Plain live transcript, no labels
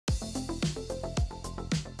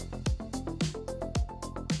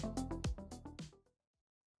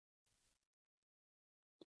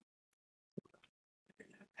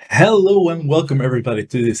Hello and welcome everybody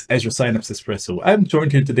to this Azure Synapse Espresso. I'm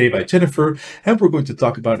joined here today by Yennifer, and we're going to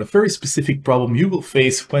talk about a very specific problem you will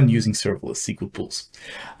face when using serverless SQL pools.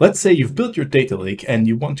 Let's say you've built your data lake and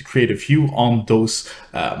you want to create a view on those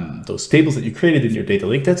tables that you created in your data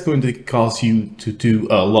lake. That's going to cause you to do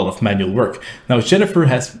a lot of manual work. Now, Yennifer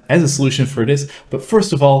has a solution for this, but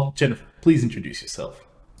first of all, Yennifer, please introduce yourself.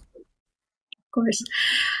 Of course.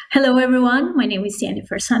 Hello, everyone. My name is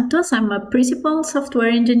Yennifer Santos. I'm a principal software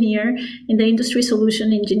engineer in the industry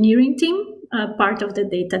solution engineering team, part of the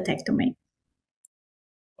data tech domain.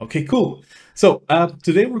 Okay, cool. So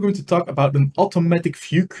today we're going to talk about an automatic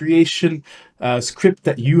view creation script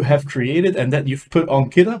that you have created and that you've put on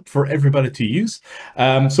GitHub for everybody to use.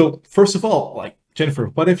 So first of all,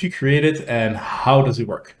 Yennifer, what have you created and how does it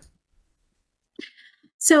work?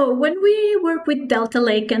 So when we work with Delta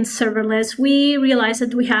Lake and serverless, we realize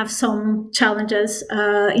that we have some challenges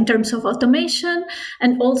in terms of automation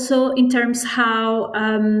and also in terms how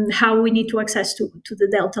we need to access to the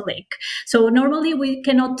Delta Lake. So normally we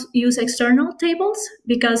cannot use external tables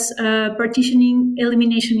because partitioning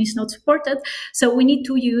elimination is not supported. So we need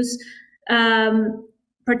to use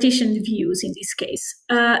partitioned views in this case.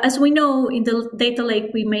 As we know, in the data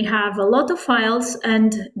lake, we may have a lot of files,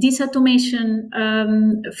 and this automation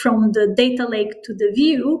from the data lake to the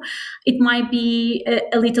view, it might be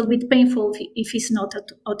a little bit painful if it's not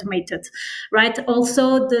automated, right?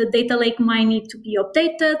 Also, the data lake might need to be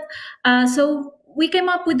updated. So we came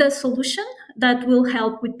up with a solution that will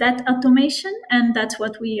help with that automation, and that's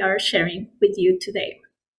what we are sharing with you today.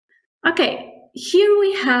 Okay. Here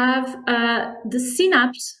we have the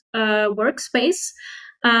Synapse workspace,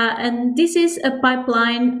 and this is a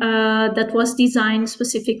pipeline that was designed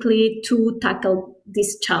specifically to tackle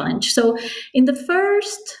this challenge. So in the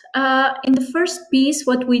first piece,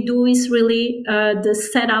 what we do is really the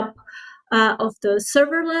setup of the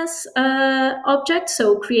serverless object,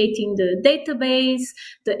 so creating the database,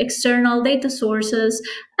 the external data sources,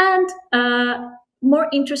 and more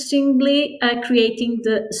interestingly, creating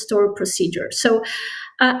the store procedure. So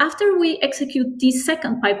after we execute this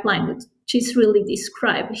second pipeline, which is really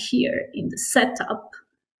described here in the setup,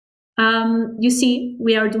 you see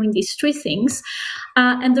we are doing these three things.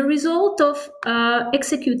 And the result of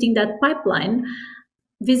executing that pipeline,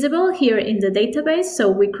 visible here in the database.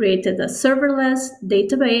 So we created a serverless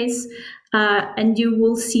database, and you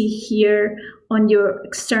will see here on your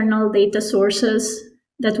external data sources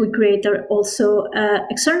that we create are also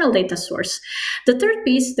external data source. The third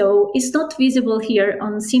piece, though, is not visible here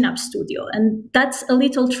on Synapse Studio. And that's a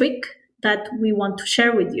little trick that we want to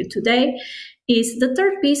share with you today, is the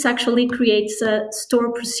third piece actually creates a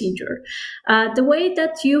store procedure. The way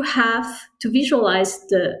that you have to visualize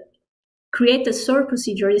create a store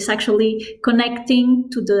procedure is actually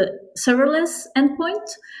connecting to the serverless endpoint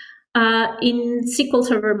in SQL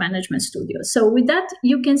Server Management Studio. So with that,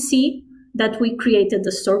 you can see that we created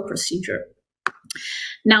the store procedure.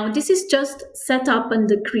 Now, this is just set up and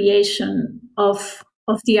the creation of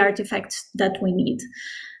the artifacts that we need.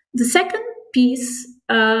 The second piece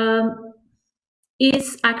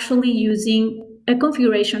is actually using a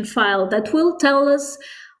configuration file that will tell us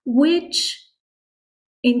which,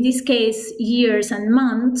 in this case, years and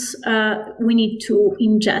months we need to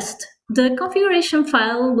ingest. The configuration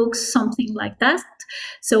file looks something like that.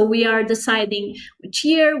 So we are deciding which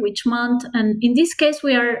year, which month, and in this case,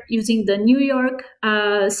 we are using the New York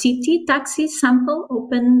City taxi sample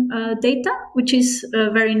open data, which is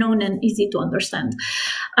very known and easy to understand.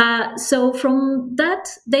 So from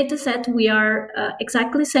that data set, we are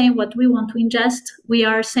exactly saying what we want to ingest. We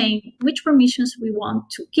are saying which permissions we want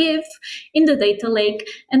to give in the data lake,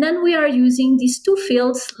 and then we are using these two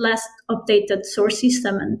fields, last updated source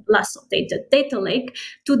system and last updated data lake,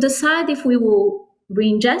 to decide if we will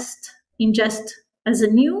ingest as a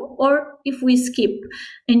new, or if we skip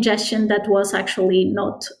ingestion that was actually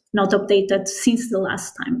not updated since the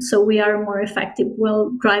last time. So we are more effective while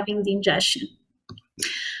driving the ingestion.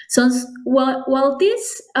 So while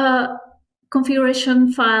this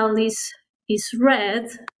configuration file is read,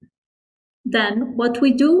 then what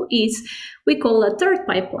we do is we call a third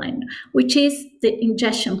pipeline, which is the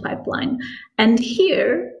ingestion pipeline. And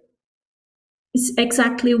here is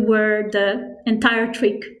exactly where the entire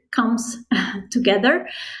trick comes together.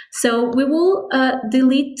 So we will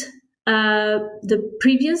delete the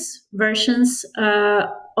previous versions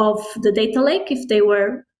of the data lake if they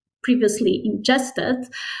were previously ingested.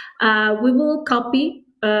 We will copy,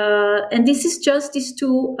 and this is just these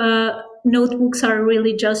two notebooks are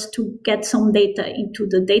really just to get some data into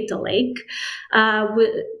the data lake.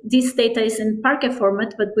 This data is in Parquet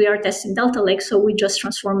format, but we are testing Delta Lake, so we just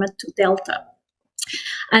transform it to Delta.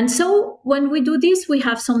 And so when we do this, we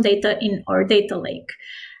have some data in our data lake.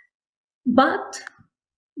 But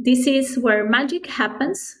this is where magic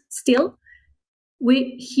happens still.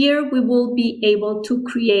 Here we will be able to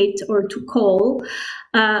create or to call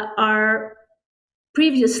our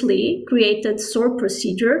previously created store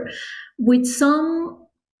procedure with some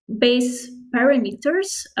base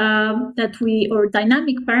parameters or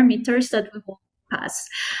dynamic parameters that we will pass.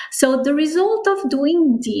 So the result of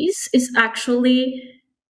doing this is actually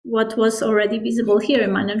what was already visible here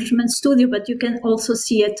in Management Studio, but you can also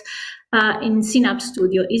see it in Synapse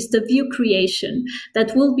Studio, is the view creation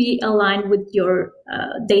that will be aligned with your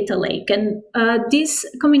data lake. And this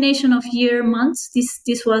combination of year, months,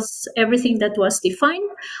 this was everything that was defined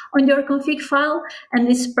on your config file, and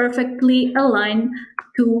is perfectly aligned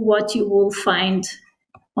to what you will find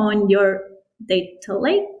on your data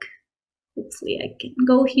lake. Hopefully I can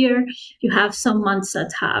go here. You have some months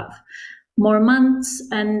that have more months,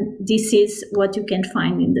 and this is what you can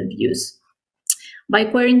find in the views. By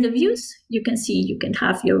querying the views, you can see you can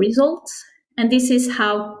have your results, and this is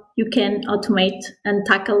how you can automate and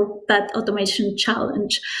tackle that automation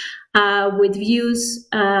challenge with views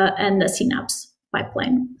and the Synapse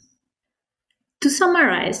pipeline. To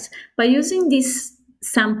summarize, by using this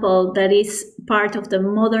sample that is part of the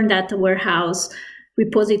Modern Datawarehouse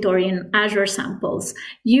repository in Azure Samples,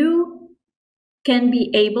 you can be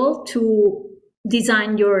able to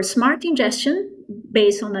design your smart ingestion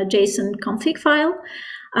based on a JSON config file.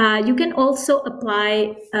 You can also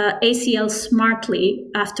apply ACLs smartly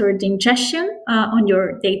after the ingestion on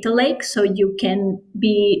your data lake, so you can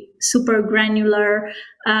be super granular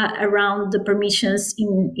around the permissions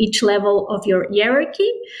in each level of your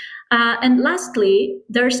hierarchy. And lastly,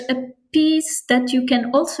 there's a piece that you can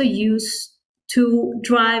also use to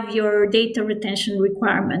drive your data retention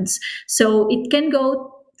requirements. So it can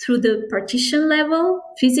go through the partition level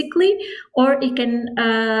physically, or it can.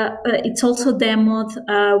 It's also demoed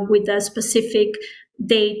with a specific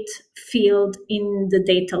date field in the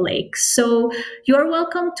data lake. So you're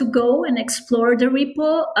welcome to go and explore the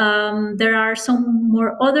repo. There are some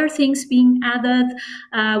more other things being added.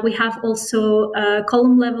 We have also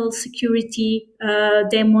column level security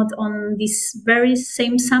demoed on this very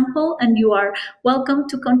same sample, and you are welcome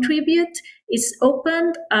to contribute. It's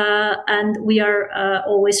open, and we are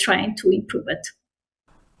always trying to improve it.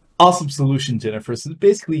 Awesome solution, Yennifer. So it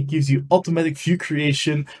basically gives you automatic view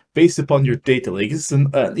creation based upon your data lake. This is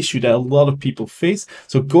an issue that a lot of people face.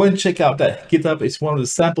 So go and check out that GitHub. It's one of the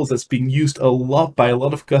samples that's being used a lot by a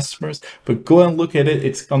lot of customers, but go and look at it.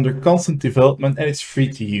 It's under constant development and it's free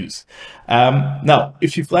to use. Now,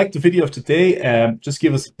 if you've liked the video of today, just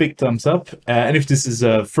give us a big thumbs up. And if this is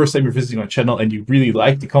the first time you're visiting our channel and you really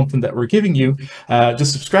like the content that we're giving you,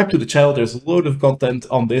 just subscribe to the channel. There's a load of content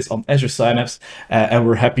on this on Azure Synapse, and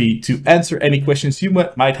we're happy to answer any questions you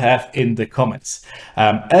might have in the comments.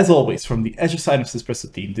 As always, from the Azure Synapse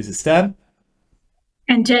Espresso team, this is Stan.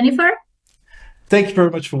 And Yennifer. Thank you very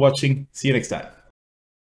much for watching. See you next time.